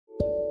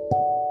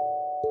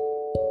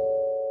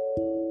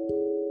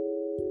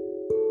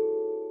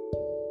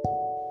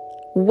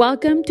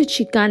Welcome to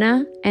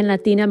Chicana and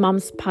Latina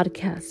Moms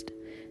Podcast.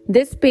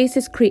 This space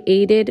is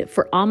created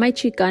for all my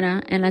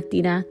Chicana and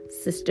Latina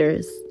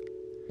sisters.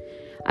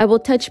 I will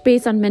touch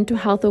base on mental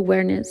health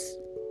awareness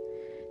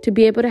to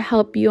be able to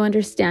help you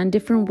understand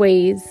different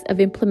ways of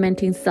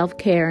implementing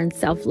self-care and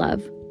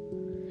self-love,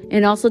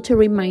 and also to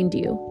remind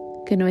you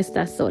que no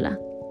estás sola.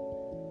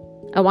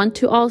 I want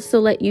to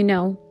also let you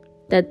know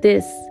that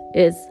this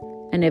is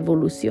an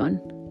evolución.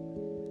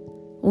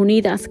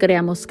 Unidas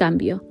creamos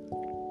cambio,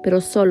 pero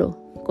solo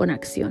con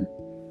acción.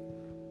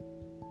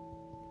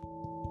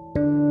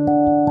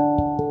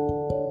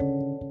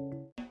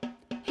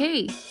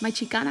 Hey, my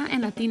Chicana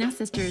and Latina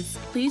sisters,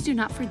 please do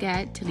not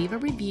forget to leave a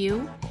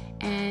review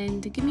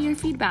and give me your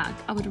feedback.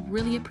 I would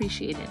really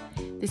appreciate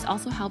it. This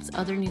also helps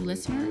other new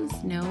listeners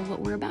know what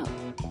we're about.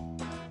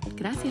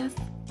 Gracias.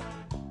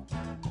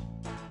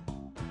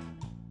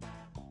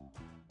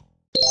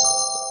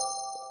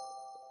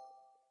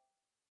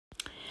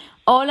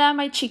 Hola,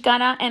 my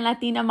Chicana and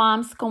Latina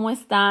moms, ¿cómo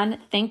están?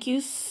 Thank you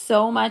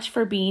so much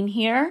for being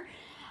here.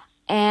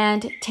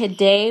 And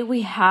today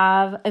we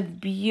have a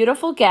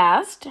beautiful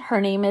guest.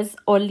 Her name is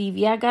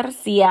Olivia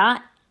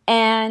Garcia,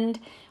 and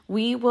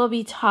we will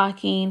be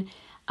talking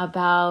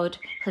about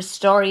her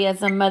story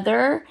as a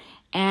mother.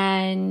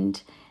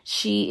 And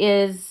she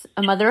is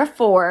a mother of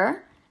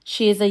 4.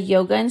 She is a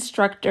yoga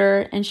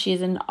instructor, and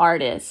she's an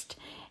artist.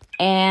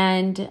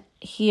 And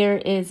here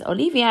is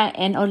Olivia.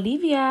 And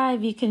Olivia,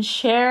 if you can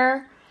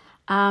share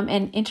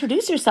and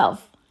introduce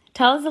yourself.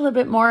 Tell us a little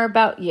bit more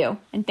about you.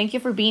 And thank you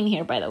for being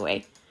here, by the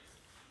way.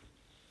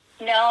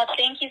 No,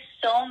 thank you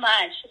so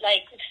much.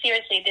 Like,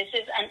 seriously, this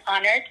is an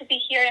honor to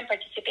be here and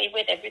participate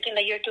with everything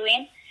that you're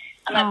doing.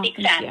 I'm a big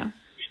fan. You.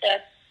 So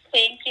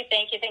thank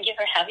you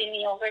for having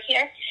me over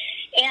here.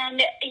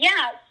 And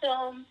yeah,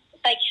 so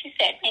like she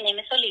said, my name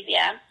is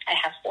Olivia. I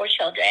have 4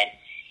 children.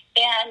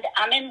 And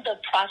I'm in the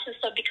process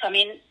of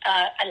becoming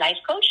a life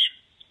coach,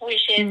 which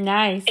is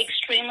nice.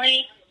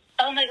 Extremely,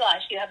 oh my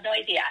gosh, you have no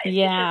idea. It's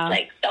yeah. just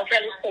like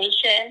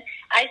self-realization.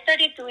 I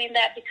started doing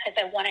that because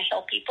I want to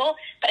help people,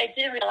 but I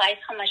didn't realize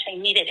how much I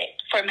needed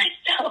it for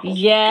myself.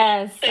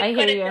 Yes, so I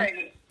hear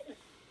you.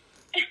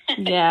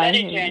 Yeah, it's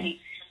quite a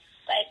journey.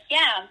 But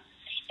yeah,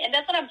 and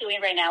that's what I'm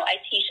doing right now. I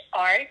teach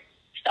art,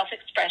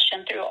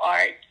 self-expression through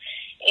art,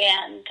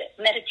 and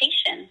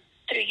meditation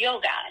through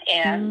yoga.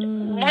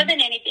 And more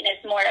than anything,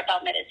 it's more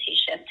about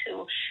meditation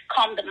to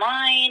calm the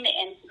mind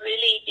and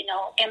really,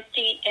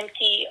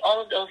 empty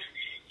all of those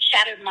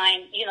shattered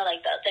mind,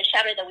 like the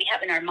shatter that we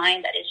have in our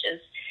mind that is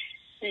just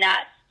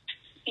not,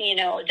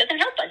 it doesn't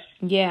help us.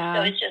 Yeah.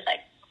 So it's just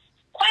like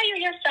quiet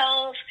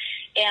yourself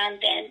and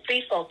then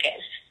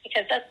refocus,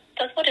 because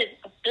that's what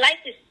life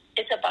is.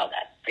 It's about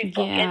that.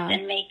 Refocus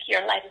and make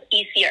your life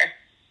easier.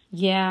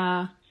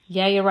 Yeah.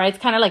 Yeah, you're right.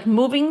 It's kind of like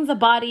moving the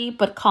body,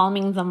 but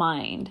calming the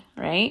mind,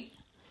 right?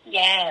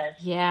 Yes.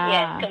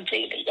 Yeah. Yes,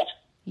 completely. Yes.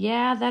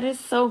 Yeah, that is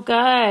so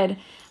good.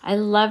 I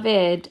love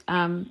it.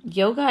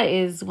 Yoga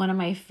is one of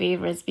my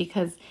favorites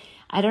because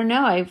I don't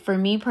know. For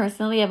me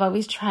personally, I've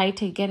always tried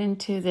to get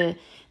into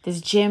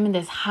this gym and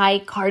this high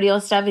cardio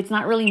stuff. It's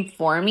not really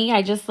for me.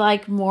 I just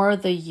like more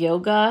the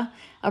yoga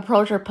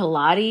approach or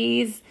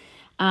Pilates.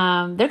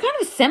 They're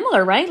kind of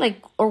similar, right?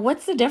 Like, or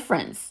what's the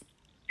difference?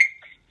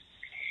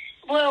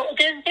 Well,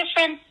 there's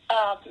different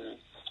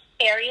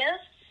areas,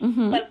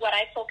 but what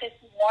I focus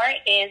more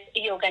is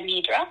Yoga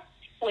Nidra,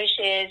 which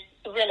is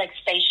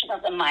relaxation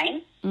of the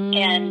mind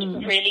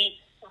and really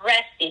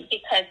resting,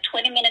 because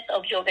 20 minutes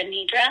of Yoga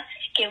Nidra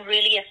can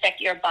really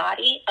affect your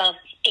body of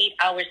 8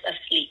 hours of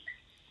sleep.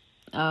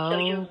 Oh, so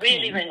you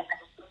really relax.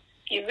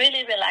 You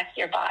really relax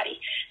your body.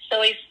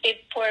 So if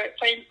for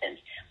instance,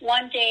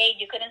 one day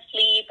you couldn't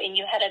sleep and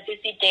you had a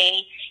busy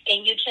day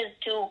and you just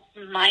do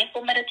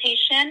mindful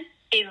meditation,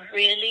 it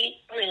really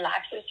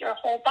relaxes your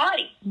whole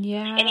body.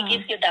 Yeah. And it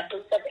gives you that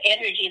boost of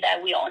energy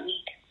that we all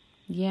need.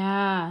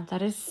 Yeah,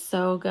 that is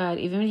so good.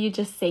 Even you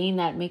just saying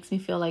that makes me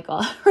feel like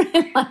all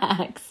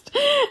relaxed.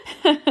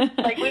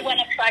 Like we want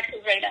to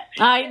practice right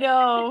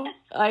now.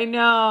 I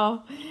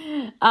know.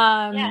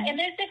 Yeah, and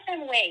there's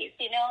different ways,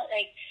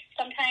 like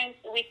sometimes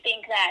we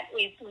think that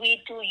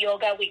we do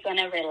yoga, we're going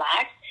to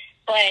relax,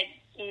 but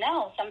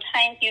no,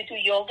 sometimes you do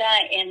yoga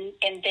and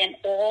then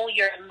all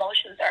your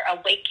emotions are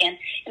awakened,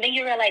 and then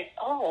you realize,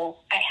 oh,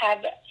 I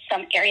have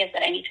some areas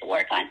that I need to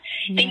work on.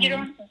 Then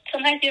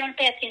sometimes you don't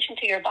pay attention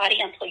to your body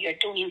until you're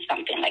doing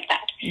something like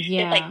that.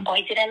 Yeah. It's like, oh,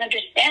 I didn't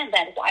understand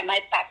that, why my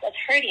back was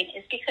hurting.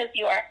 It's because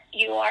you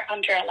are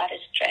under a lot of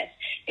stress.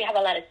 You have a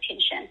lot of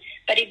tension.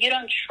 But if you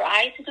don't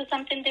try to do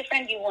something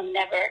different, you will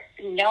never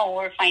know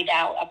or find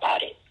out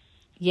about it.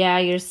 Yeah,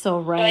 you're so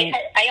right. So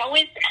I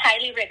always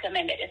highly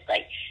recommend it. It's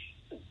like,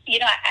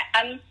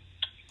 I'm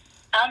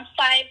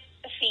 5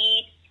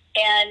 feet,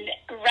 and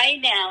right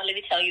now, let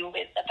me tell you,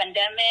 with the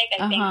pandemic,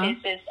 I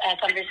think this is a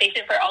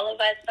conversation for all of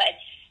us, but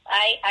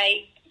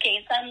I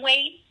gained some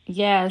weight.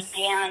 Yes,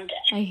 and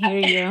I hear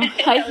you.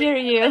 I hear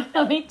you.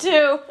 Me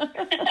too.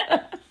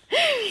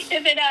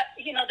 And then,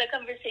 the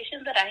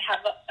conversations that I have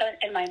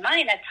in my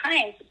mind at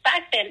times,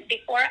 back then,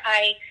 before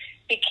I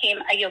became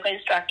a yoga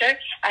instructor,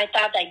 I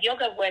thought that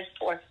yoga was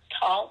for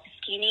tall,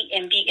 skinny,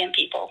 and vegan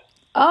people.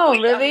 Oh,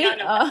 really?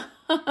 And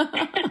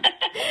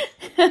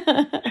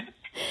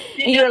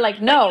you're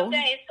like, no. Yoga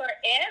is for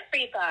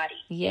everybody.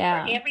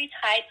 Yeah. For every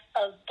type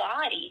of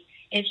body.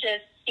 It's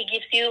just, it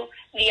gives you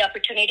the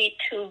opportunity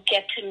to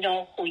get to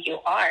know who you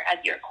are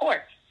at your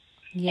core.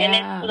 Yeah. And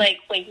it's like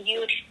when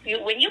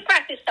you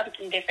practice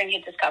something different,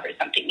 you discover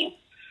something new.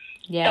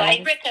 Yeah, so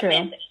I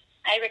recommend it.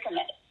 I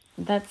recommend it.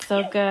 That's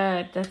so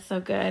good. That's so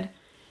good.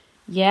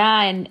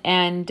 Yeah,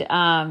 and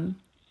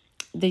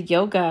the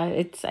yoga,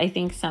 it's, I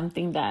think,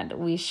 something that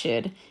we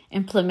should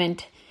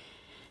implement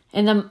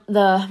in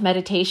the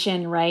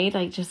meditation, right?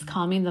 Like just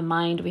calming the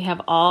mind. We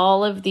have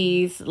all of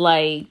these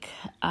like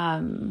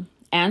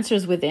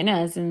answers within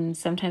us, and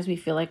sometimes we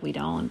feel like we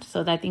don't.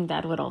 So I think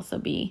that would also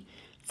be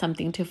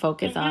something to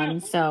focus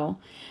on. So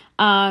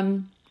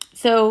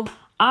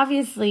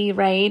obviously,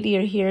 right,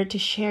 you're here to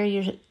share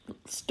your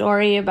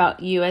story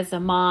about you as a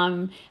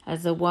mom,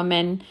 as a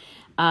woman.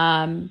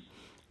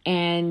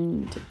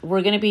 And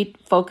we're going to be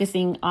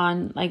focusing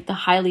on like the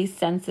highly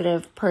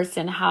sensitive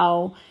person,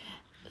 how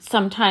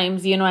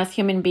sometimes, as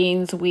human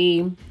beings,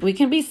 we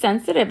can be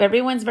sensitive.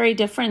 Everyone's very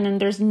different,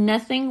 and there's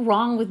nothing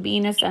wrong with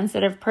being a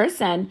sensitive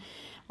person,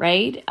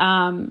 right?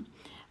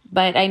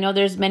 But I know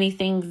there's many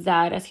things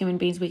that as human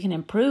beings we can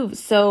improve.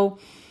 So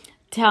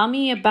tell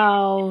me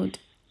about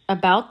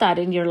that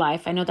in your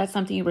life. I know that's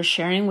something you were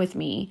sharing with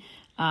me.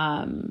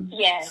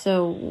 Yes.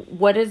 So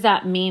what does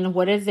that mean?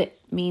 What does it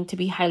mean to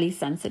be highly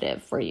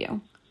sensitive for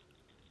you?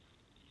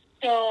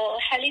 So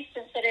highly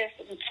sensitive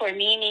for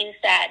me means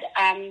that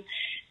I'm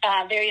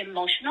very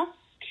emotional.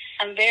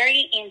 I'm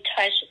very in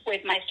touch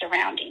with my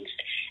surroundings.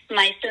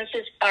 My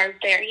senses are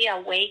very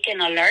awake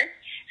and alert.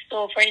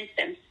 So, for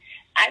instance,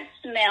 I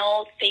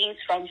smell things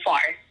from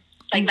far,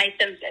 like my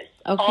senses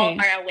all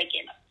are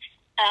awakened.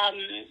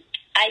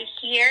 I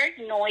hear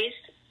noise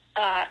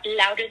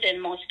louder than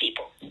most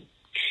people.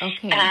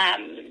 Okay.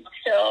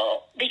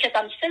 So because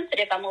I'm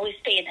sensitive, I'm always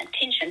paying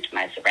attention to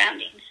my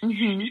surroundings.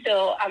 Mm-hmm.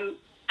 So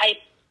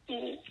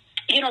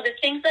the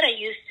things that I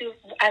used to,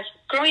 as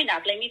growing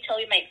up, let me tell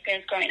you my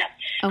experience growing up.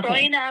 Okay.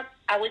 Growing up,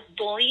 I was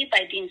bullied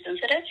by being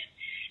sensitive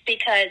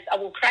because I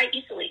will cry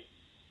easily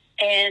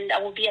and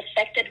I will be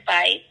affected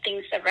by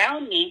things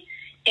around me.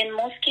 And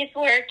most kids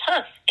were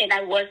tough, and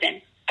I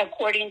wasn't,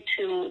 according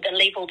to the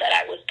label that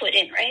I was put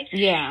in, right?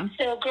 Yeah.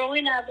 So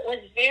growing up was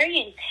very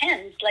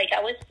intense. Like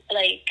I was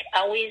like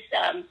always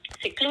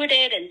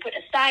secluded and put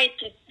aside.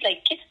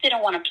 Like kids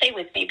didn't want to play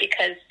with me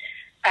because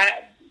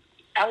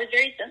I was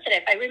very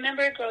sensitive. I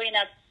remember growing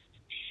up,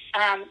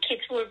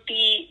 kids would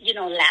be,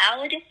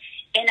 loud,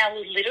 and I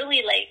would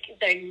literally like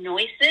their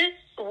noises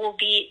will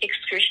be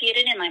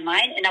excruciating in my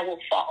mind, and I will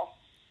fall.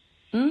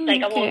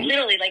 I will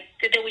literally, like,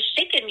 they were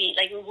shaking me,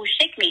 like, it would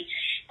shake me.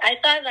 I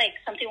thought, like,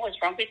 something was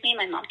wrong with me.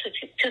 My mom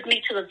took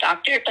me to the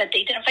doctor, but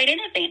they didn't find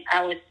anything.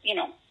 I was,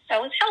 I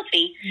was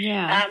healthy.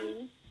 Yeah.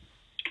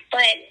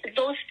 But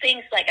those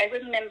things, like, I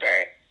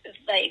remember,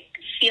 like,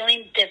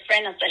 feeling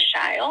different as a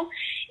child,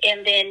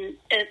 and then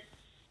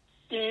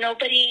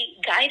nobody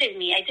guided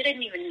me. I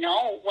didn't even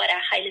know what a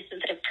highly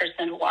sensitive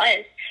person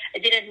was. I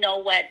didn't know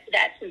what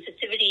that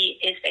sensitivity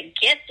is a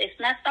gift. It's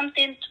not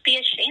something to be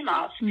ashamed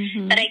of.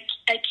 Mm-hmm. But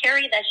I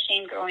carried that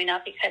shame growing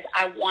up because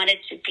I wanted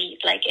to be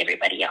like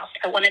everybody else.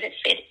 I wanted to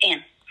fit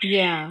in.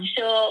 Yeah.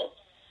 So,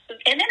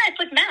 and then I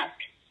put mask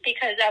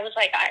because I was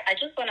like, I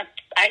just want to,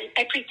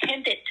 I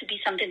pretended to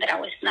be something that I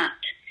was not.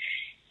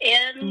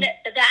 And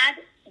that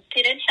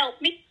didn't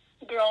help me.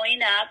 Growing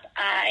up,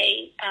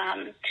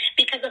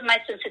 because of my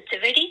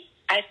sensitivity,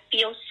 I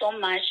feel so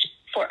much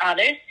for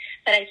others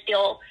that I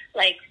feel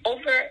like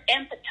over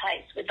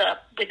empathize with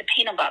the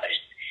pain of others,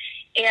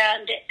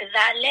 and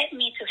that led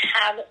me to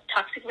have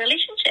toxic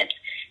relationships,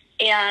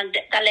 and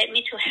that led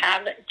me to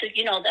have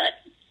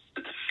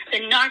the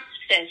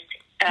narcissist.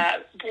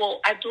 I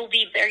will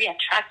be very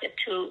attracted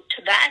to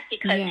that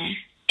because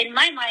in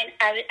my mind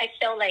I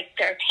felt like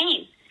their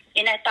pain,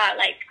 and I thought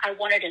like I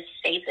wanted to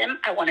save them.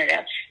 I wanted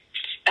to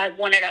in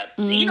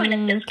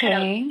a sense, kind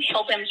of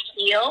help them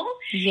heal.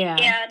 Yeah.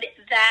 And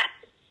that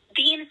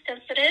being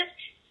sensitive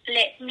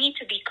led me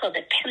to be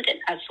codependent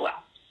as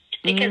well.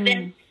 Because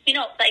then,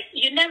 like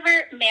you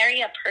never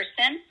marry a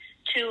person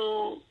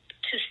to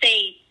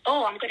say,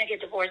 oh, I'm going to get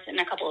divorced in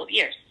a couple of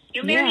years.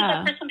 You marry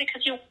that person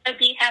because you want to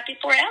be happy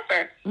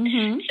forever.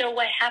 Mm-hmm. So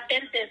what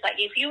happens is like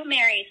if you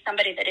marry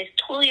somebody that is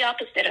totally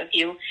opposite of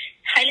you,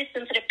 highly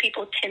sensitive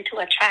people tend to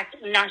attract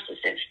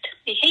narcissist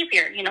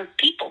behavior,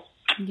 people.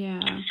 Yeah.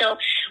 So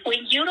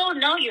when you don't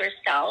know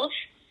yourself,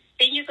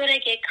 then you're going to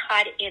get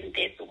caught in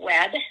this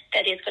web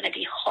that is going to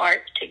be hard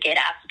to get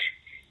out.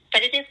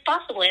 But it is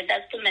possible, and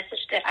that's the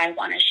message that I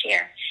want to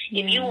share.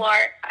 Yeah. If you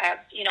are,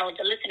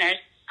 the listeners,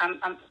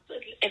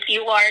 if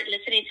you are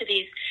listening to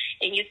these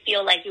and you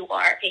feel like you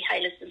are a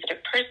highly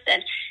sensitive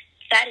person,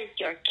 that is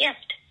your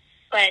gift.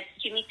 But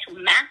you need to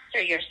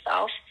master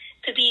yourself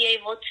to be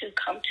able to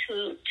come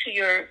to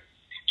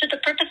the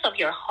purpose of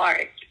your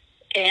heart.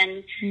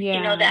 And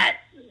that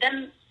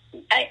then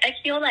I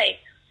feel like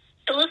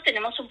todos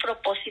tenemos un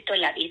propósito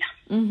en la vida.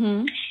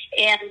 Mm-hmm.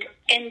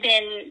 And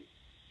then,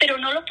 pero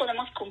no lo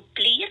podemos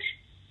cumplir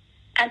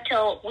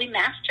until we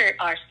master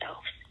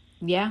ourselves.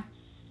 Yeah.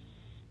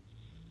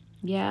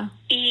 Yeah.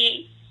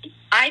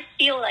 I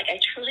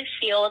truly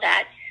feel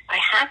that I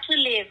have to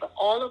live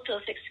all of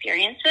those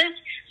experiences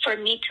for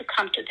me to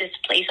come to this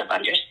place of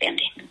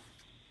understanding.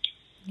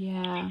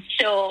 Yeah.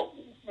 So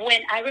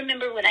I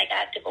remember when I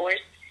got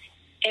divorced,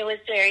 it was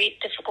very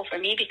difficult for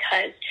me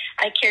because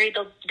I carried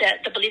the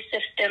belief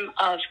system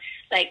of,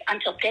 like,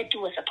 until death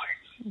do us apart.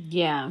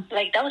 Yeah.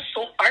 Like, that was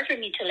so hard for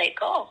me to let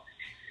go.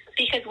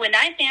 Because when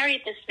I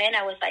married this man,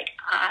 I was like,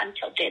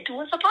 until death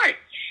do us apart.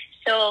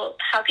 So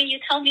how can you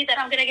tell me that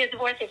I'm going to get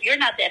divorced if you're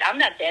not dead? I'm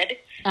not dead.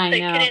 I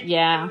know,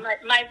 yeah.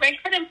 My brain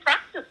couldn't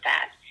process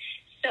that.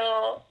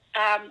 So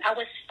I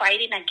was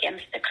fighting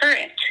against the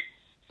current.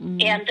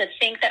 Mm-hmm. And the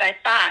thing that I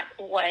thought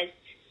was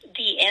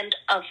the end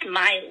of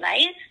my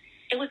life,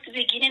 it was the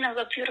beginning of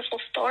a beautiful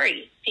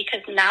story,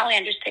 because now I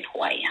understand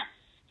who I am.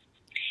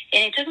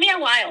 And it took me a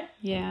while.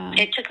 Yeah.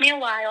 It took me a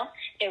while.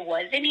 It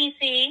wasn't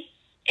easy.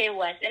 It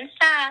wasn't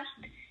fast.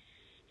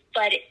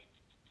 But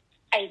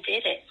I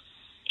did it.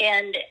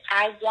 And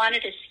I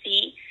wanted to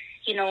see,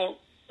 the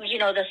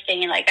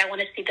saying, like, I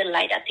want to see the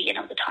light at the end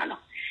of the tunnel.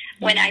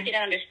 Mm-hmm. When I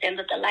didn't understand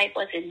that the light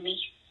was in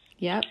me.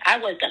 Yep. I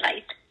was the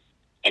light.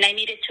 And I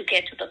needed to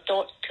get to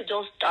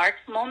those dark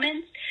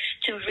moments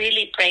to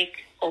really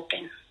break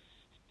open.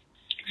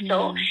 Yeah.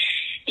 So,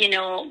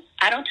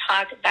 I don't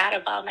talk bad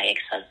about my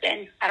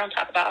ex-husband. I don't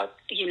talk about,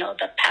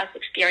 the past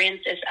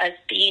experiences as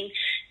being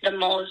the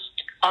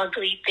most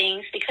ugly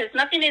things, because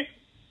nothing is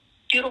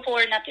beautiful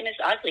or nothing is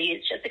ugly.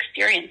 It's just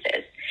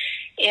experiences.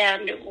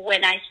 And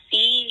when I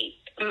see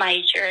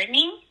my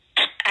journey,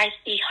 I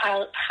see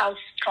how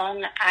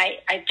strong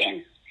I've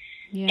been,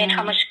 and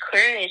how much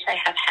courage I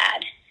have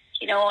had.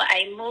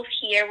 I moved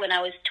here when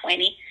I was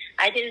 20.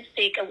 I didn't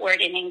speak a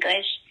word in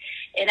English,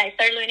 and I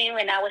started learning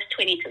when I was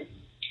 22.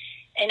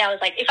 And I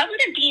was like, if I'm going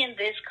to be in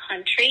this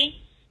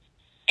country,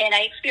 and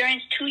I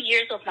experienced 2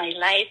 years of my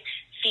life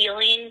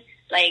feeling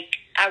like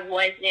I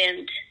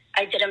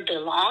didn't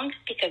belong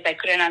because I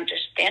couldn't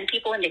understand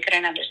people and they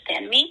couldn't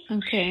understand me.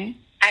 Okay.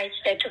 I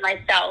said to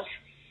myself,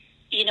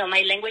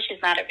 my language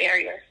is not a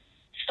barrier,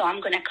 so I'm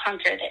going to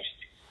conquer this.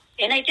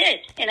 And I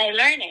did, and I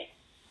learned it.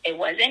 It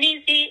wasn't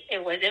easy,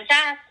 it wasn't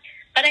fast,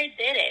 but I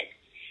did it.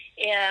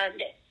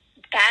 And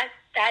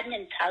that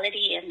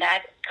mentality and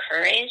that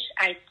courage,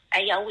 I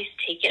always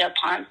take it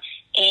upon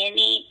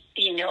any,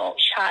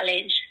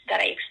 challenge that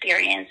I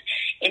experience,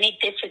 any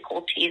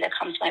difficulty that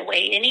comes my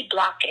way, any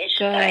blockage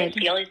that I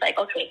feel is like,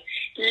 okay,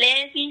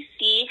 let me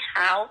see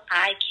how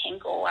I can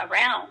go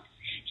around.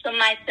 So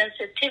my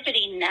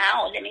sensitivity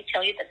now, let me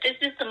tell you that this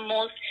is the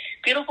most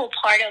beautiful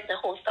part of the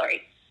whole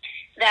story.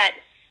 That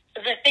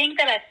the thing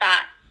that I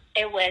thought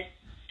it was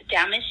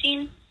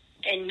damaging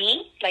in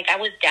me, like I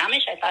was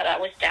damaged, I thought I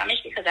was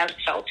damaged because I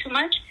felt too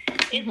much,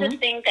 is the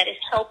thing that is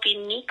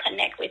helping me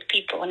connect with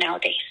people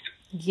nowadays.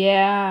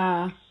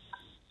 Yeah.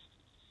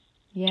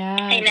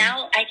 Yeah. And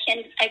now I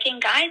can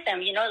guide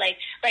them, like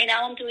right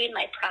now I'm doing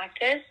my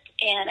practice,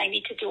 and I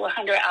need to do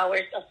 100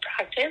 hours of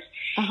practice.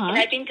 And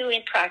I've been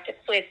doing practice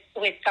with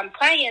some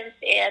clients,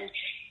 and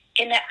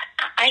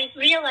I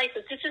realized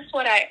that this is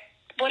what I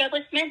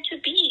was meant to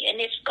be. And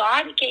if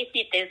God gave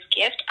me this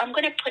gift, I'm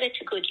going to put it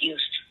to good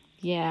use.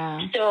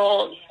 Yeah.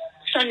 So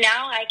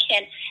now I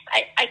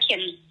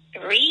can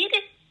read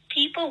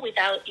people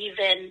without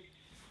even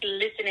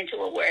listening to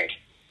a word,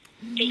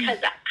 because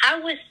I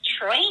was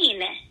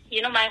trained,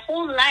 my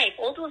whole life,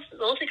 all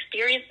those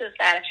experiences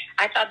that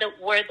I thought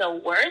that were the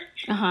worst,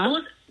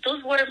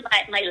 those were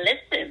my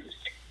lessons.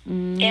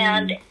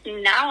 And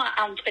now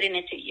I'm putting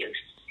it to use.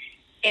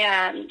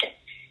 And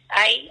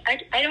I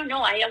don't know,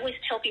 I always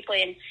tell people,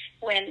 and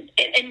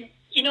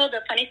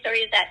the funny story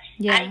is that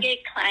I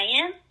get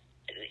clients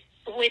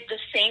with the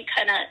same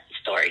kind of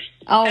story.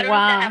 Oh, I don't know if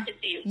that happens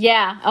to you.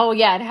 Yeah. Oh,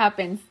 yeah, it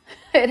happens.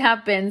 It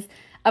happens.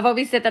 I've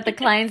always said that the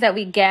clients that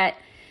we get,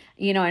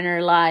 in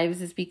our lives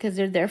is because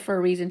they're there for a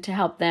reason, to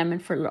help them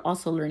and for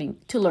also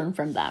to learn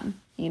from them,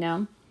 It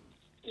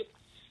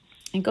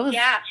goes.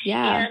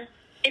 Yeah.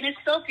 And it's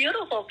so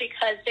beautiful,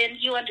 because then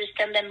you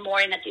understand them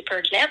more in a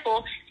deeper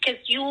level, because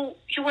you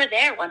were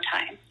there one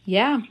time.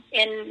 Yeah.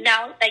 And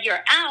now that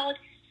you're out,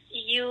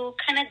 you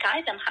kind of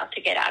guide them how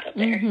to get out of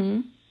there.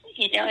 And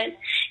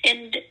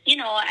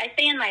I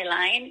say in my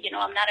line,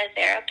 I'm not a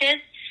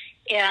therapist.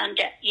 And,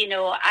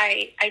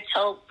 I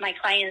tell my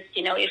clients,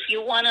 if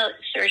you want to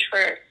search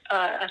for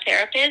a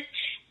therapist,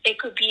 it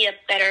could be a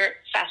better,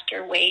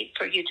 faster way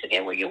for you to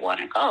get where you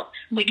want to go.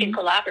 We can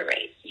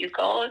collaborate. You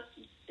go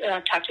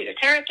talk to your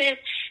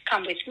therapist,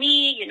 come with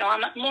me.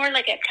 I'm more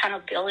like an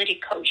accountability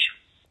coach.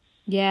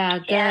 Yeah,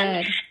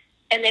 good.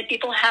 And then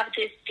people have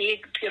this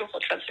big, beautiful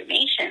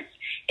transformation,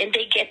 and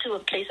they get to a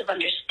place of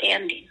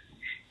understanding.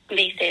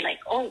 They say,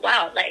 like, oh,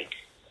 wow, like,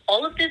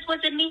 all of this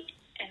was in me?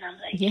 And I'm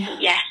like,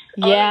 yes,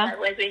 all of that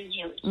was in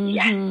you.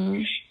 Yes.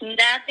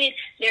 Nothing,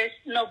 there's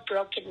no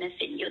brokenness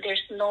in you.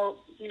 There's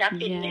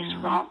nothing is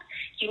wrong.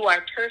 you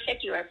are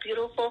perfect, you are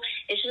beautiful.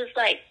 It's just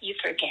like you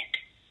forget.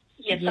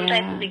 Yeah,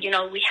 sometimes, you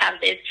know, we have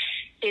this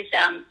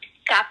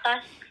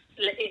capas.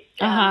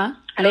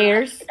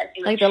 Layers,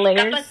 like the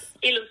layers. Capas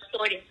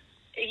ilusorias.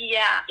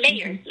 Yeah,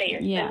 layers.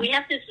 Yeah. So we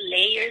have these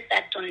layers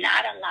that do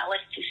not allow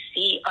us to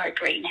see our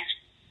greatness.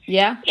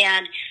 Yeah.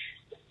 And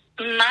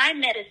my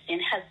medicine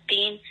has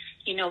been,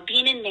 you know,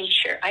 being in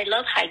nature. I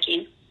love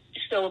hiking.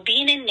 So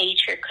being in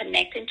nature,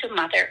 connecting to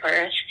Mother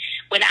Earth.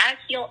 When I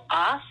feel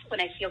off, when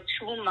I feel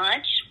too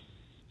much,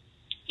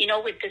 you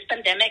know, with this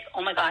pandemic,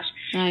 oh my gosh.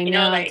 I know. You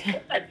know, like,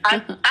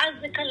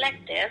 as the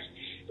collective,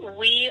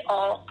 we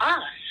all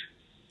us.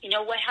 You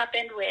know, what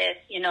happened with,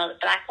 you know, the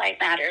Black Lives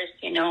Matters,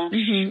 you know,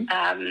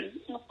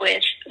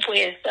 with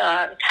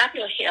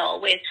Capitol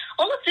Hill, with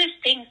all of these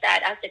things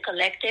that as the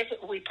collective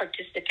we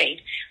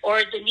participate.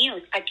 Or the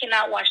news. I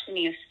cannot watch the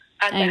news.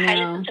 As a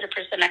highly sensitive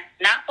person, I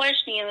cannot watch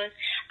news.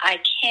 I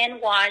can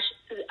watch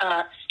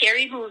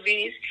scary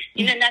movies.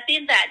 You know,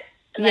 nothing that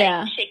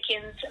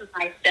shakens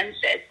my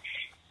senses.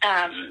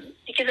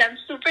 Because I'm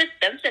super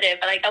sensitive.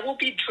 Like, I will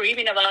be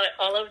dreaming about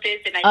all of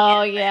this, and I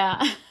can't.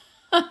 Yeah.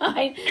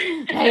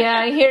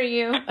 I hear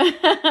you.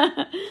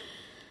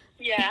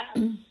 Yeah.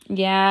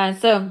 Yeah.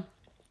 So,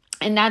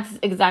 and that's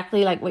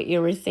exactly like what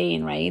you were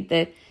saying, right?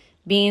 That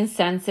being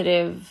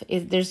sensitive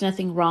there's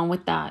nothing wrong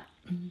with that.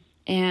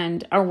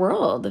 And our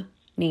world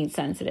needs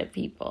sensitive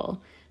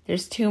people.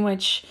 There's too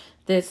much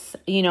this,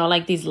 you know,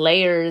 like these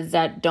layers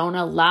that don't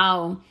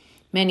allow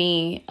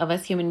many of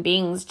us human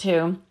beings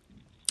to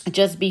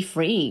just be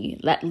free,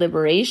 let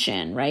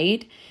liberation,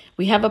 right?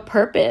 We have a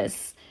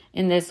purpose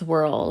in this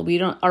world.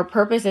 Our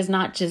purpose is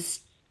not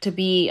just to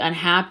be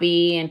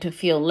unhappy and to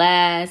feel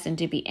less and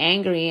to be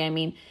angry. I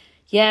mean,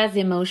 yes,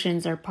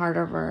 emotions are part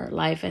of our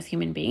life as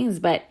human beings,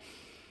 but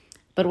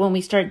when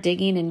we start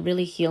digging and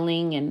really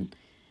healing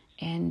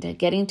and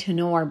getting to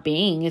know our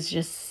being, is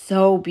just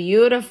so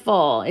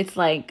beautiful. It's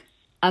like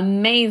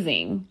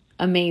amazing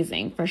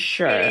for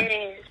sure. It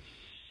is.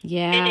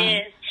 Yeah.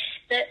 It is.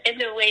 In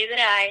the way that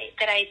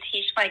I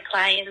teach my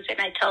clients, and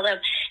I tell them,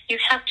 you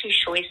have two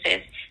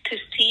choices: to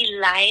see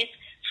life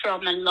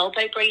from a low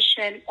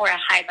vibration or a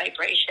high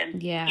vibration.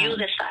 Yeah. You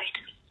decide.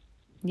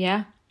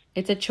 Yeah.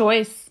 It's a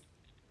choice.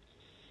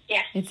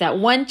 Yes. It's that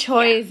one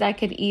choice that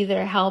could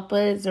either help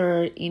us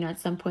or, you know, at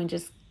some point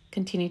just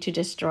continue to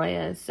destroy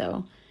us.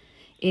 So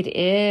it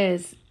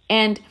is.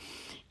 And,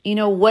 you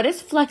know, what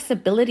is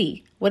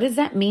flexibility? What does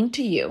that mean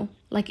to you,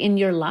 like in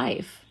your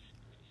life?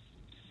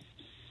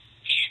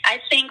 I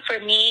think for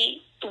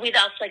me,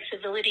 without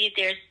flexibility,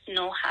 there's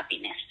no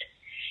happiness.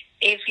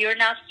 If you're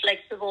not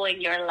flexible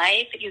in your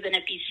life, you're going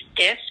to be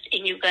stiff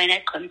and you're going to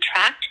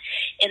contract,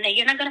 and then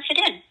you're not going to fit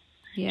in.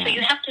 Yeah. So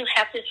you have to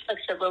have this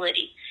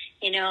flexibility.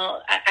 You know,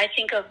 I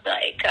think of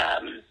like,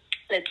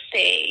 let's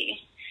say,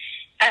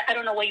 I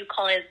don't know what you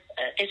call it,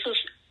 esos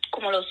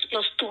como los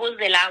tubos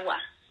del agua.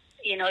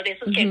 You know, de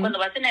esos que cuando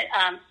vas en el,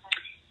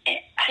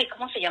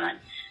 ¿cómo se llaman?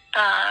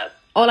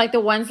 Like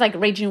the ones like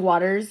Raging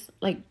Waters,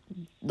 like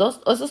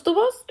esos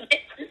tubos?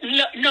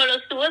 No,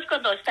 los tubos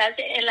cuando estás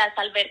en las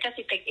albercas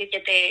y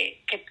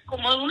que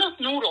como unos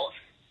nudos.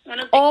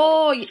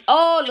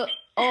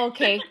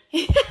 Okay.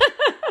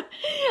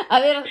 A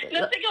ver.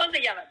 No sé cómo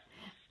se llaman.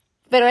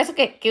 Pero eso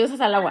que usas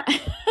al agua.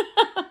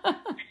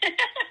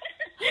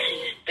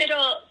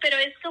 pero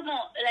es como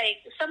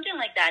like something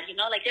like that, you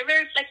know, like they're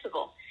very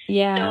flexible.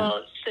 Yeah.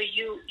 So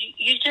you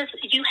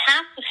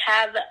have to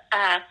have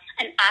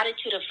an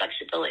attitude of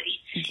flexibility.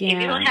 Yeah.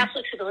 If you don't have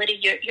flexibility,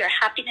 your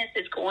happiness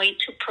is going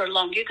to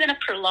prolong. You're going to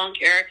prolong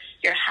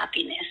your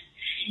happiness.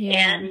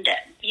 Yeah. And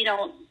you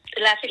know,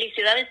 la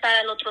felicidad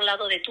está al otro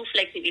lado de tu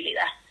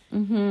flexibilidad.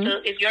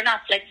 So if you're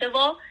not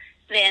flexible,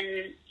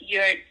 then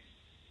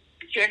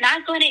you're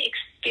not going to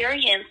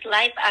experience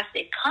life as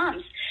it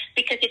comes.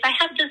 Because if I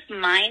have this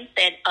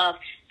mindset of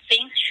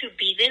things should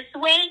be this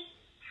way,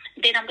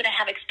 then I'm going to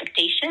have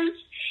expectations.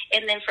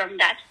 And then from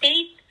that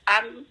state,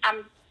 I'm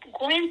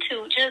going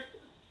to just,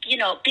 you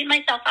know, beat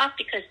myself up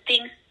because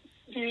things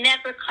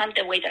never come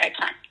the way that I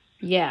plan.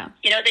 Yeah.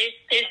 You know,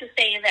 there's a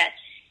saying that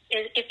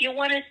if you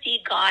want to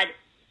see God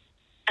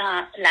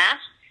laugh,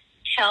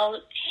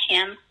 tell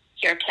him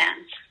your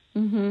plans.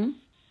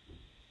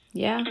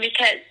 Yeah.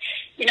 Because,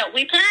 you know,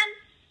 we plan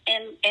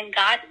and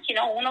God, you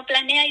know, uno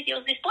planea y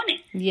Dios dispone.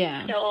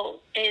 Yeah. So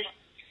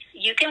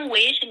you can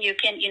wish and you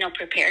can, you know,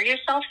 prepare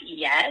yourself,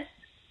 yes.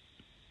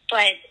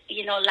 But,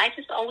 you know, life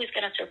is always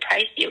going to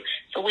surprise you.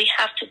 So we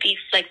have to be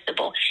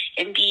flexible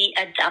and be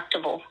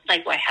adaptable,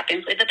 like what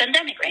happens with the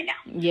pandemic right now.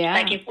 Yeah.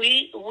 Like if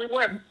we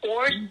were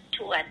forced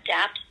to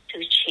adapt to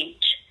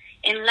change.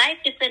 And life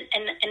is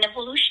an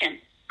evolution,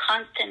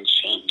 constant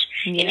change.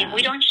 Yeah. And if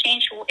we don't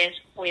change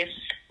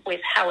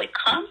with how it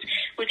comes,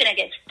 we're going to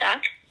get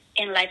stuck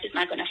and life is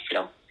not going to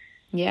flow.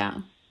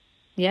 Yeah.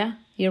 Yeah,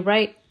 you're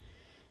right.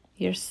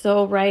 You're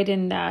so right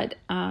in that.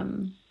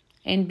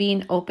 And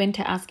being open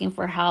to asking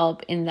for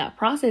help in that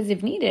process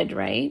if needed,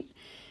 right?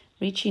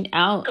 Reaching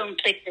out.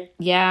 Completely.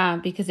 Yeah,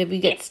 because if we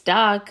get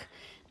stuck,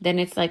 then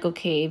it's like,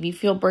 okay, if you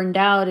feel burned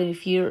out and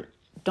if you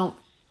don't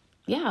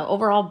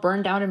overall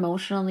burned out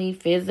emotionally,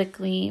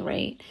 physically,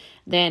 right?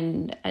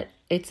 Then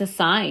it's a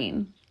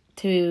sign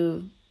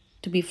to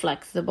be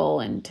flexible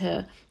and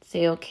to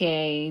say,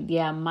 okay,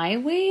 yeah,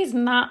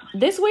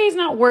 this way is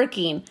not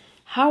working.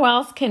 How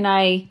else can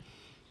I,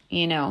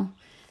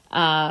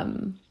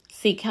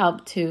 seek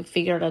help to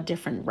figure out a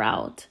different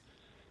route?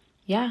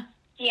 Yeah.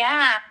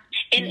 Yeah.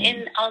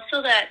 And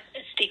also that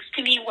speaks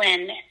to me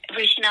when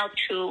reaching out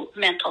to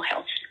mental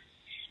health.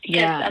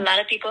 Because a lot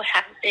of people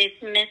have this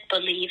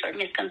misbelief or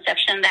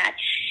misconception that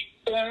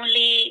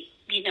only,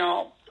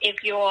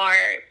 if you are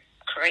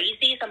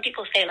crazy, some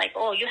people say like,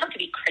 oh, you have to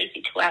be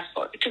crazy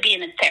to be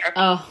in a therapy.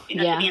 Oh, to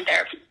be in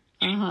therapy.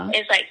 Uh-huh.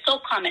 It's like so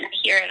common. I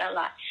hear it a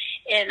lot.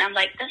 And I'm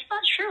like, that's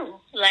not true.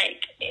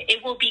 Like,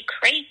 it will be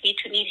crazy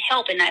to need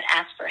help and not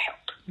ask for help.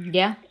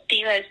 Yeah.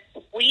 Because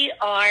we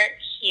are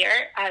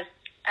here as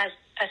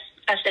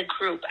a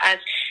group, as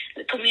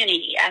a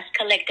community, as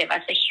collective,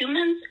 as a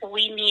humans,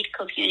 we need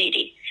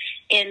community.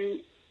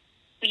 And,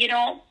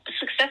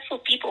 successful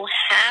people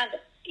have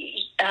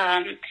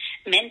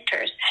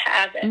mentors,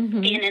 have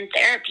been in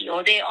therapy,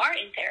 or they are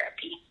in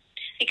therapy,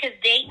 because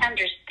they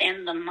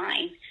understand the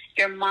mind.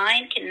 Your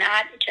mind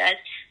cannot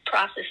just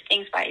process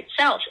things by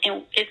itself.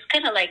 And it's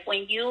kind of like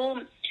when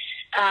you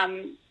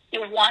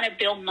want to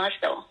build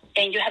muscle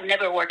and you have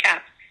never worked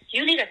out,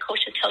 you need a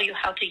coach to tell you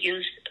how to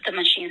use the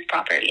machines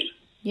properly.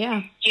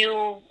 Yeah.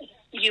 You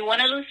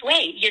want to lose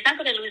weight. You're not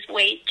going to lose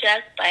weight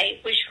just by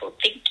wishful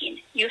thinking.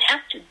 You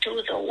have to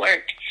do the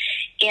work.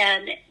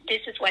 And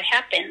this is what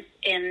happens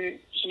in,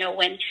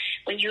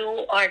 when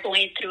you are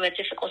going through a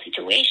difficult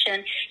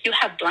situation, you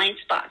have blind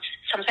spots.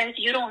 Sometimes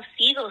you don't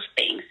see those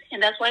things.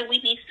 And that's why we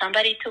need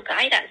somebody to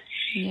guide us.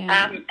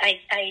 Yeah.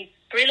 I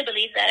really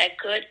believe that a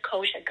good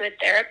coach, a good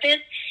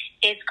therapist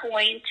is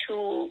going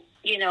to,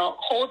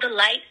 hold the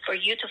light for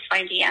you to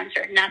find the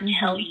answer, not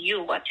tell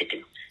you what to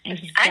do.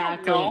 Exactly. I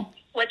don't know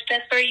what's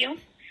best for you.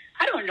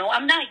 I don't know.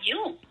 I'm not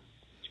you.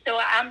 So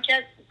I'm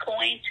just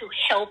going to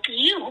help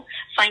you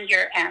find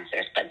your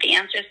answers. But the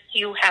answers,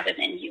 you have them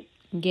in you.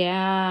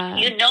 Yeah.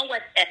 You know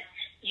what's best.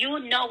 You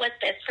know what's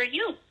best for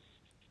you.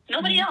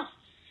 Nobody else.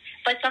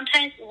 But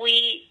sometimes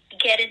we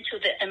get into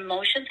the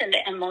emotions, and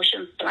the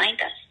emotions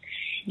blind us.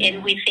 Yeah.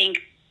 And we think,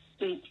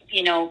 we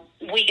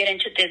get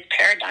into this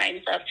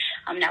paradigms of,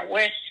 I'm not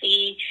worthy.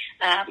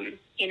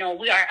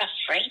 We are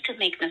afraid to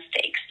make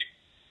mistakes.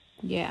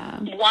 Yeah.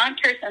 One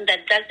person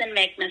that doesn't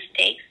make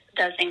mistakes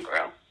doesn't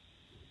grow.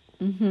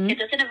 Mm-hmm. It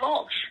doesn't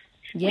evolve.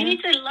 Yeah. We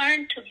need to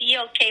learn to be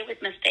okay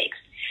with mistakes.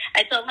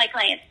 I told my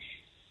clients,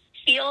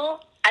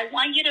 I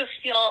want you to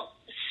feel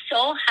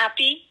so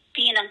happy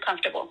being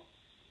uncomfortable.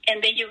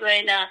 And then you're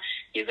going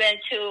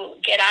to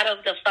get out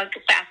of the funk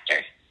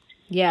faster.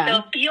 Yeah.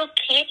 So be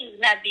okay with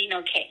not being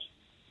okay.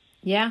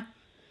 Yeah.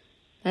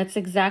 That's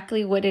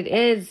exactly what it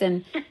is.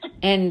 And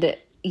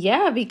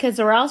yeah, because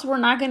or else we're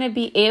not going to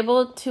be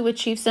able to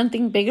achieve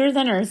something bigger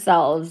than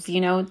ourselves,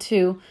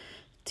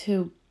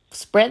 to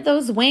spread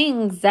those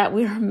wings that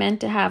we were meant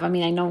to have. I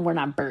mean, I know we're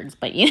not birds,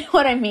 but you know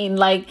what I mean?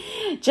 Like,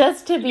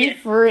 just to be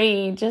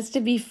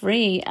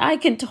free. I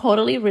can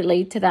totally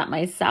relate to that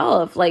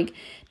myself. Like,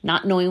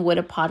 not knowing what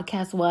a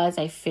podcast was,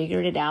 I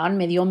figured it out.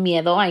 Me dio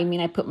miedo. I mean,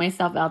 I put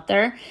myself out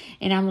there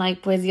and I'm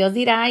like, pues Dios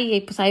dirá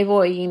y pues ahí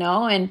voy,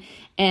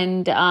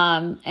 and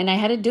I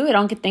had to do it,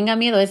 aunque tenga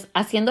miedo. Es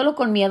haciéndolo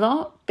con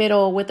miedo,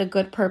 pero with a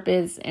good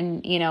purpose,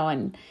 and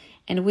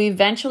we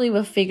eventually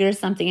will figure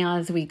something out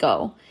as we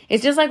go.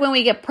 It's just like when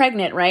we get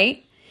pregnant,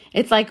 right?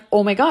 It's like,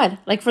 oh my God,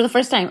 like for the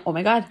first time, oh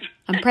my God,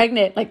 I'm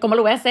pregnant. Like, ¿cómo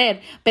lo voy a hacer?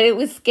 But it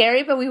was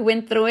scary, but we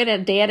went through it a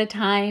day at a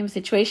time,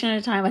 situation at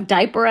a time, a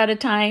diaper at a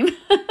time.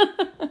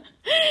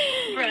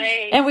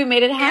 Right. And we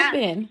made it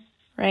happen,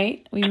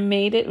 right? We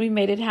made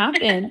it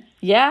happen.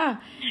 Yeah.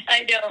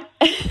 I know.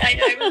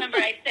 I remember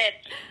I said,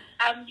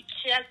 I'm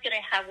just going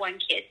to have one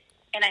kid,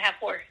 and I have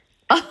 4.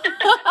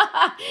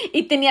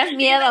 Y tenías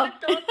miedo.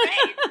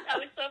 I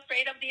was so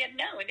afraid of the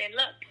unknown. And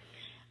look,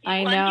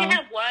 I once know. you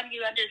have one,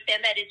 you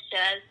understand that it's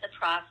just the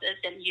process,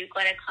 and you're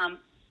going to come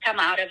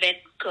out of it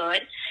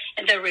good,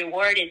 and the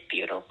reward is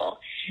beautiful.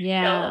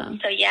 Yeah.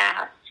 So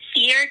yeah,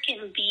 fear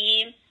can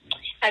be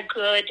a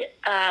good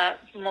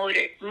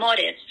motive,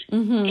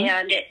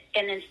 and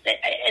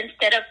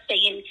instead of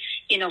saying,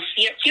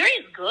 fear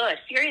is good.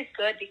 Fear is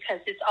good because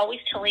it's always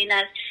telling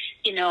us,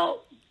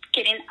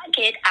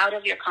 get out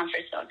of your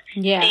comfort zone.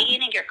 Yeah.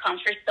 Staying in your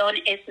comfort zone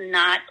is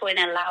not going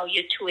to allow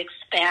you to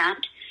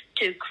expand,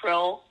 to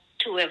grow,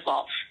 to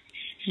evolve.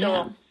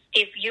 So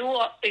if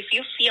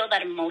you feel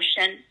that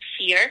emotion,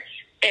 fear,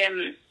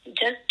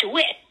 just do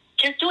it.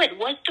 Just do it.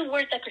 What's the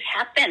worst that could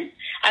happen?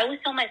 I always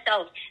tell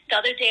myself, the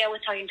other day I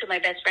was talking to my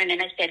best friend and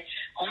I said,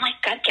 oh my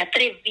God, qué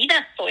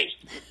atrevida soy.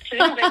 Soy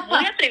una mujer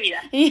muy atrevida.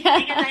 Yeah.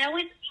 Because I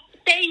always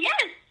say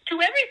yes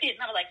to everything.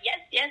 And I'm like, yes.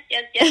 And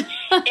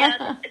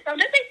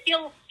sometimes I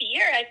feel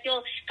fear.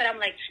 But I'm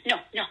like, no,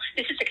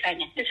 this is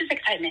excitement.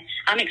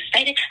 I'm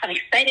excited.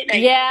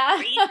 And yeah.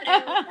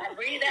 I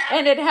breathe out.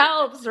 And it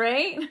helps,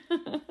 right?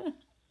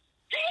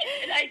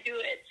 And I do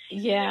it.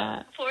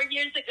 Yeah. 4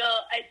 years ago,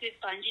 I did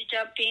bungee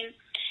jumping.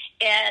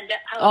 And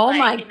I was Oh like,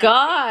 my in a big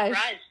gosh.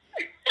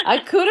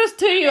 rush. Kudos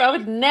to you. I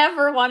would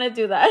never want to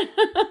do that.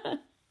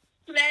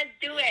 Let's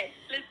do it.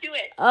 Let's do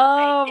it.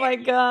 Oh I my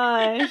did.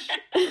 gosh.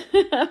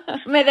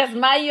 Me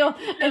desmayo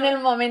en el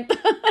momento.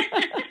 So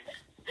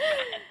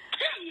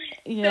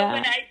Yeah.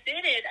 when I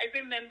did it, I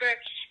remember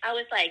I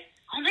was like,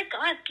 oh my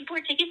God, people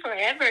are taking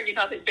forever. You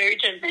know, I was very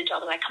judgmental. I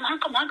was like, come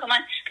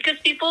on. Because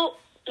people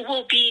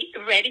will be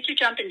ready to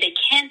jump and they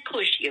can't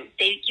push you.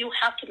 You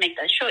have to make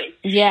that choice.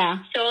 Yeah.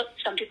 So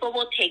some people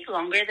will take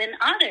longer than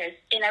others.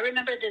 And I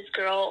remember this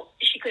girl,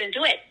 she couldn't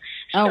do it.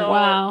 Oh, So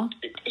wow.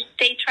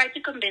 they tried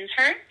to convince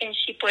her, and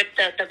she put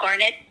the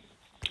garnet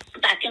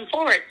back and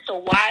forward.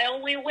 So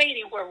while we're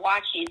waiting, we're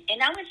watching.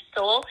 And I was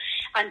so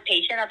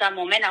impatient at that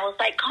moment. I was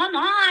like, come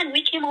on,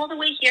 we came all the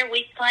way here.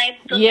 We climbed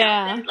the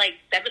mountain, like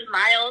 7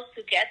 miles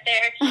to get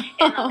there.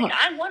 And I was like,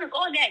 I want to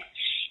go next.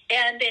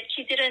 And then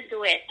she didn't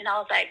do it. And I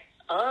was like,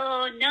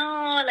 oh,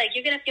 no, like,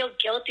 you're going to feel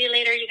guilty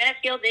later. You're going to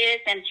feel this.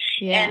 And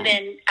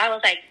then I was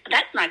like,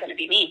 that's not going to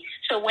be me.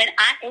 So when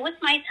it was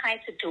my time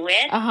to do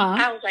it,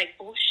 I was like,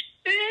 oh,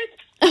 shit.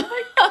 Oh,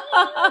 my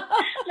God.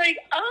 Like,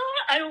 oh,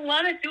 I don't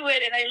want to do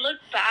it. And I look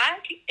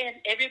back, and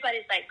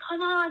everybody's like,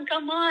 come on.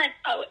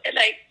 I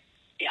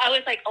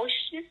was like, oh,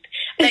 shit.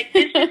 Like,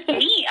 this is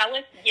me. I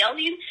was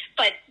yelling,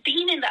 but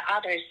being in the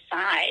other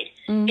side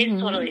is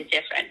totally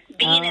different.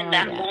 Being in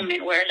that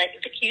moment where, like,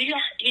 you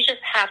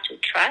just have to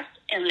trust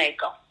and let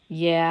go.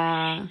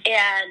 Yeah.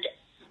 And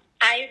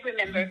I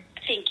remember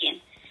thinking,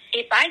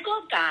 if I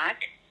go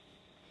back,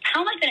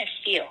 how am I going to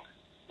feel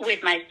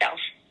with myself?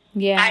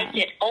 Yeah. I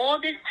did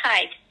all this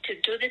hike to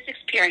do this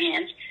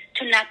experience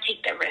to not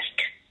take the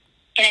risk.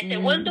 And I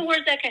said, what's the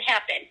worst that could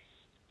happen?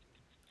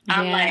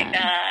 I'm like,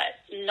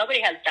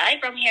 nobody has died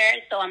from here,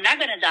 so I'm not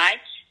going to die.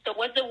 So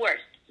what's the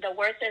worst? The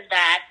worst is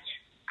that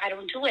I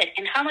don't do it.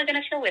 And how am I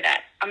going to feel with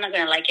that? I'm not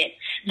going to like it.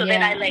 So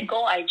then I let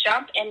go, I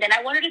jump, and then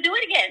I wanted to do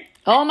it again.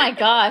 Oh, my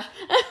gosh.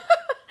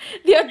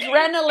 The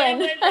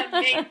adrenaline. It was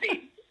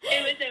amazing.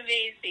 It was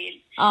amazing.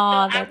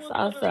 Oh, so that's I will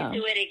awesome. totally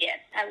do it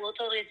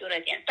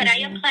again. But I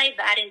apply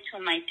that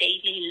into my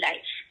daily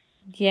life.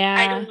 Yeah.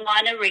 I don't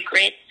want to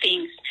regret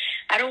things.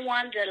 I don't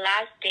want the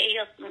last day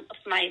of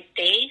my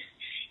days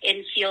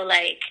and feel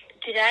like,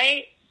 did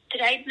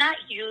I not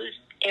use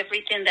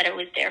everything that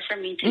was there for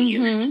me to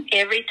use?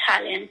 Every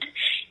talent,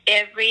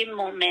 every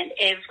moment,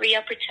 every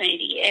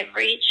opportunity,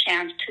 every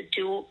chance to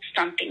do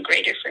something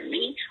greater for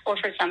me or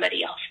for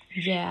somebody else.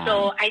 Yeah.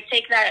 So I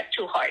take that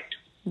to heart.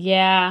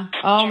 Yeah.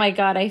 Oh my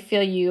God, I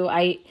feel you.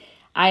 I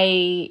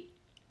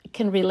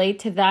can relate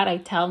to that. I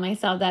tell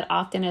myself that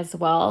often as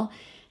well.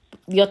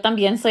 Yo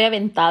también soy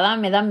aventada,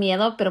 me da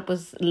miedo, pero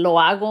pues lo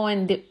hago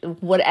and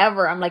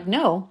whatever. I'm like,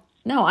 no,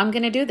 I'm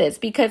going to do this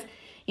because,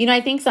 I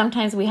think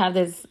sometimes we have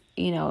this,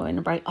 in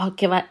a brain,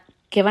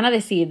 ¿qué van a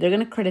decir? They're going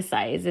to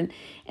criticize. And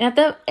at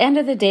the end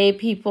of the day,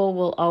 people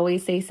will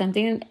always say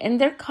something and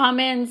their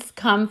comments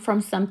come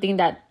from something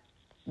that,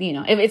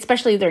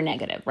 especially if they're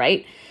negative,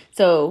 right?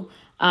 So,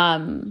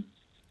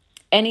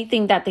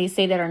 anything that they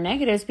say that are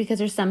negative is because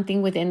there's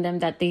something within them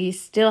that they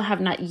still have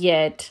not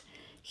yet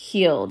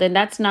healed. And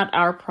that's not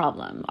our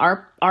problem.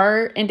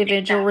 Our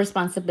individual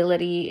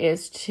responsibility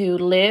is to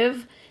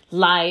live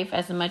life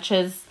as much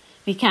as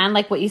we can,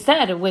 like what you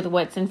said, with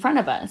what's in front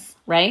of us,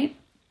 right?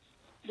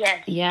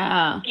 Yes.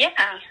 Yeah. Yeah.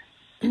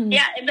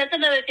 Yeah. And that's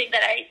another thing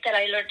that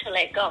I learned to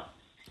let go.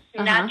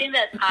 Nothing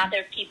that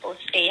other people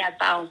say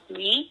about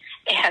me,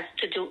 it has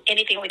to do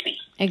anything with me.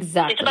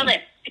 Exactly. It's about them.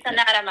 It's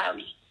not about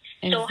me.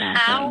 Exactly. So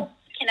how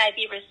can I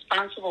be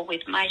responsible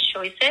with my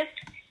choices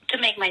to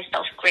make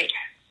myself greater?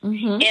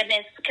 And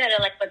it's kind of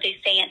like what they're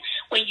saying.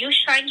 When you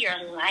shine your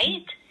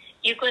light,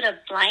 you're going to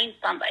blind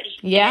somebody.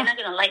 Yeah. They're not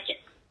going to like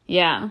it.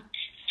 Yeah.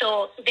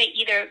 So they're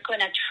either going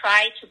to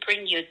try to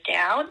bring you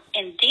down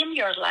and dim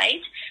your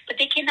light, but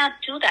they cannot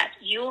do that.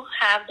 You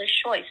have the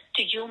choice.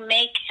 Do you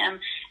make him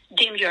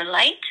dim your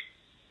light,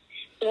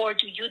 or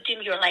do you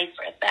dim your light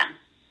for them?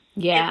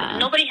 Yeah. Because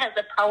nobody has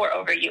the power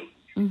over you.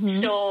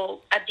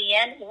 So at the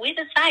end, we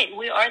decide.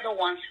 We are the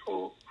ones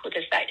who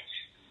decide.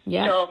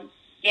 Yeah. So,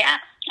 yeah,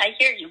 I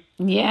hear you.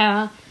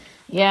 Yeah.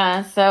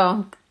 Yeah.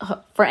 So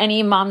for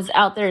any moms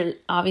out there,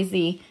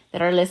 obviously,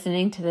 that are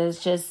listening to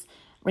this, just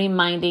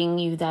reminding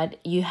you that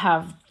you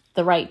have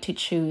the right to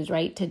choose,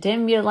 right? To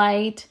dim your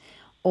light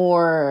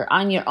or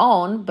on your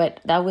own,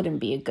 but that wouldn't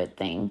be a good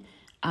thing.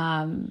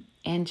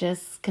 And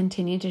just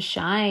continue to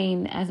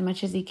shine as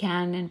much as you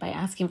can and by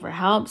asking for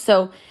help.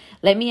 So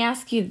let me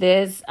ask you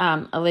this,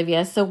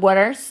 Olivia. So what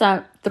are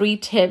some 3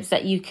 tips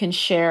that you can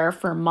share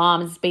for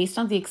moms based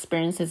on the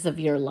experiences of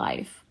your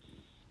life?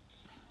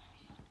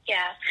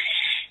 Yeah.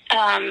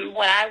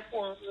 What I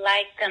would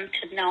like them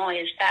to know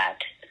is that,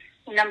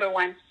 number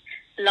 1,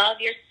 love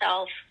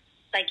yourself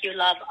like you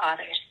love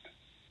others.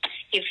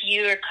 If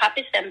your cup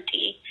is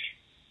empty,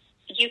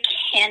 you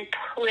can't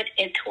put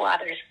into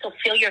others. So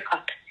fill your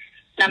cup.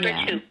 Number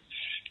 2,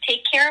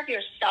 take care of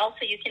yourself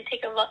so you can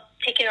take care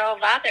of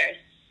others.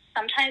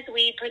 Sometimes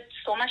we put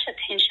so much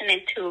attention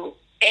into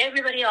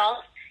everybody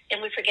else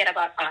and we forget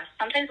about us.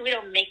 Sometimes we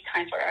don't make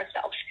time for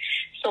ourselves.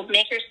 So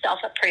make yourself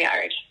a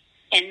priority.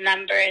 And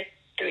number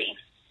 3,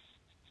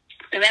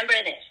 remember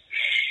this.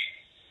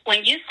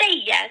 When you say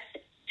yes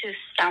to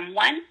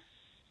someone,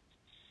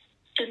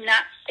 do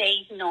not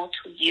say no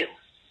to you.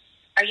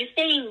 Are you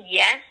saying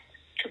yes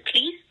to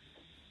please?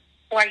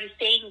 Or are you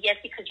saying yes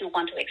because you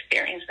want to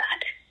experience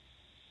that?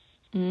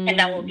 And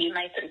that will be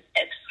my 3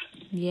 tips.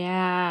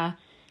 Yeah,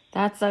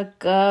 that's a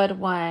good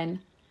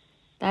one.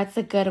 That's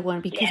a good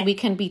one because we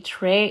can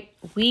betray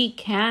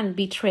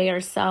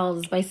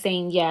ourselves by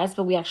saying yes,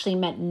 but we actually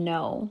meant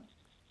no,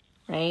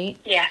 right?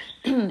 Yeah.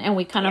 And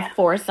we kind of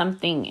force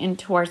something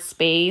into our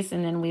space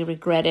and then we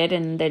regret it.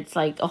 And it's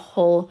like a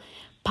whole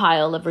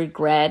pile of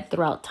regret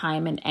throughout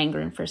time and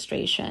anger and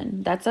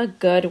frustration. That's a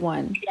good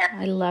one. Yeah.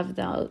 I love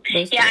those.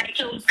 Yeah, I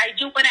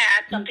do want to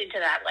add something to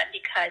that one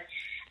because,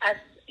 as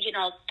you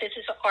know, this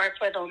is hard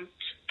for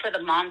the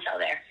moms out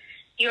there.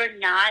 You're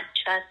not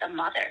just a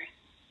mother.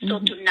 So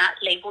do not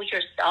label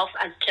yourself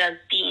as just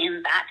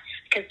being that.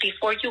 Because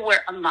before you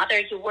were a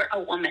mother, you were a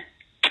woman.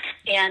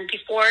 And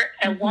before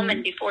a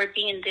woman, before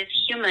being this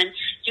human,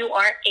 you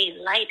are a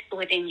light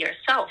within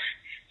yourself.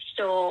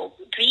 So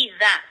be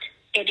that.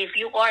 And if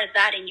you are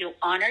that and you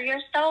honor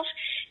yourself,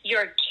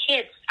 your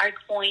kids are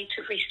going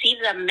to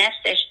receive the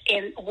message.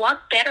 And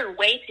what better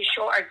way to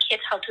show our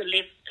kids how to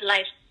live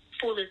life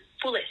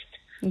fullest?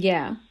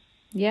 Yeah.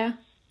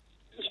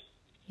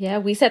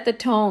 We set the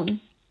tone.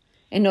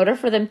 In order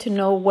for them to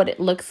know what it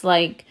looks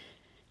like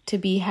to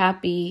be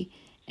happy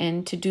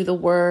and to do the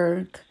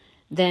work,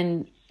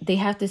 then they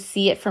have to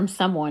see it from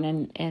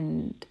someone.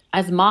 And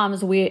as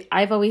moms,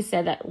 I've always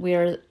said that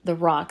we're the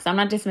rocks. I'm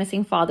not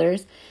dismissing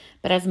fathers,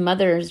 but as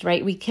mothers,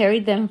 right, we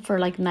carried them for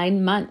like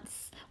 9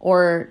 months,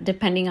 or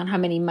depending on how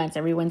many months,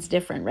 everyone's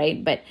different,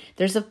 right? But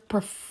there's a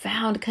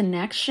profound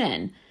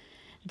connection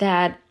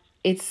that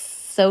it's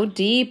so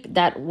deep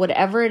that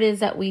whatever it is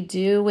that we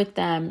do with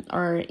them,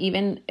 or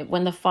even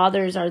when the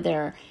fathers are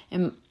there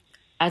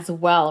as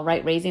well,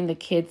 right, raising the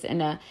kids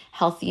in a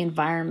healthy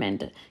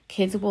environment,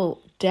 kids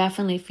will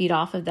definitely feed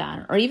off of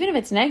that. Or even if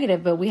it's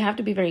negative, but we have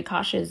to be very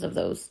cautious of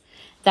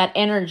that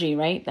energy,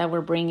 right, that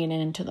we're bringing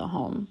into the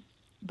home.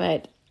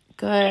 But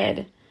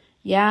good.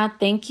 Yeah,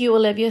 thank you,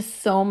 Olivia,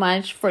 so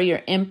much for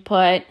your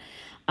input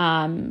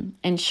and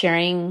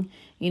sharing,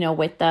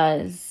 with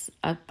us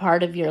a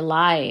part of your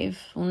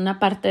life, una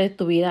parte de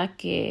tu vida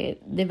que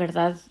de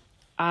verdad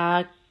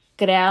ha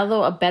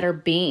creado a better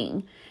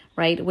being,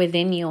 right,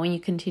 within you, and you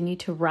continue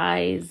to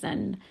rise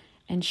and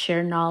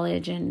share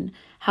knowledge. And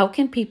how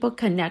can people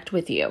connect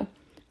with you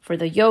for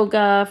the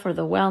yoga, for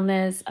the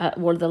wellness,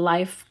 or the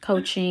life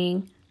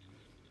coaching?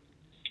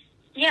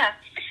 Yeah.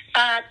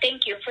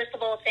 Thank you. First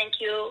of all,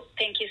 thank you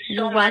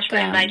so much for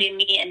inviting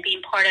me and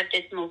being part of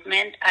this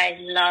movement. I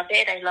love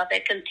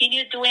it.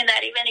 Continue doing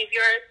that, even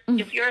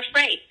if you're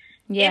afraid.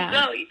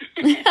 Yeah.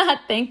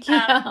 Thank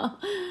you.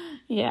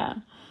 Yeah.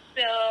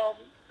 So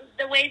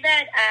the way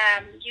that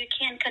you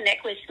can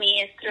connect with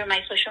me is through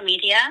my social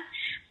media.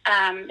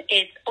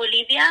 It's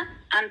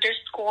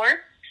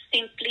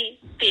Olivia_Simply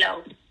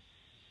Glow.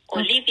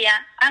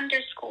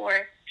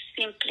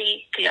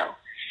 Olivia_Simply Glow.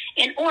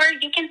 Or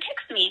you can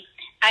text me.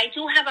 I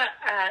do have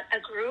a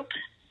group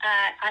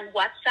on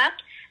WhatsApp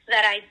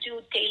that I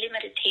do daily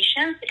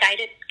meditations,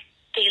 guided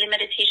daily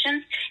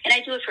meditations, and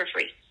I do it for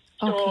free.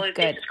 So if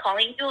this is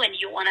calling you and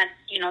you want to,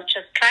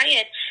 just try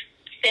it,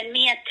 send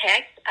me a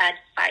text at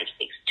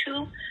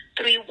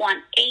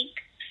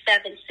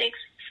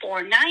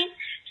 562-318-7649.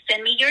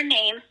 Send me your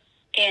name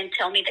and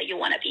tell me that you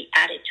want to be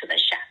added to the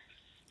chat.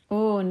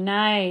 Oh,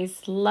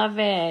 nice. Love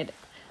it.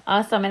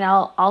 Awesome. And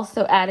I'll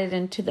also add it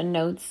into the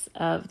notes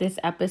of this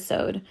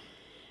episode.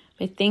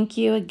 But thank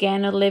you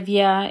again,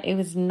 Olivia. It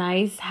was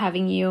nice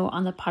having you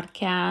on the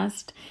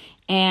podcast.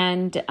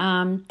 And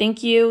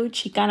thank you,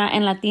 Chicana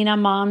and Latina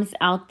moms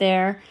out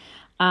there.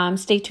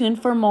 Stay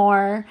tuned for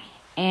more.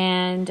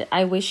 And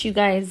I wish you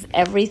guys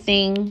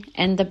everything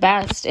and the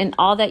best in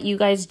all that you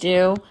guys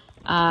do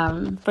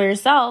for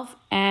yourself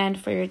and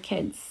for your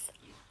kids.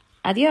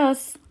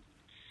 Adios.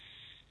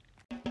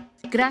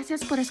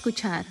 Gracias por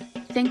escuchar.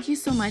 Thank you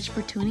so much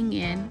for tuning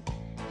in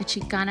the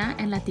Chicana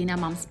and Latina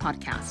Moms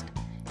podcast.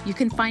 You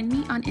can find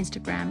me on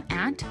Instagram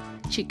at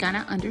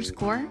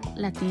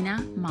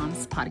Chicana_Latina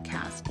Moms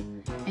podcast.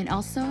 And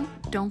also,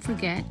 don't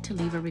forget to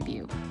leave a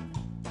review.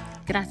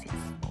 Gracias.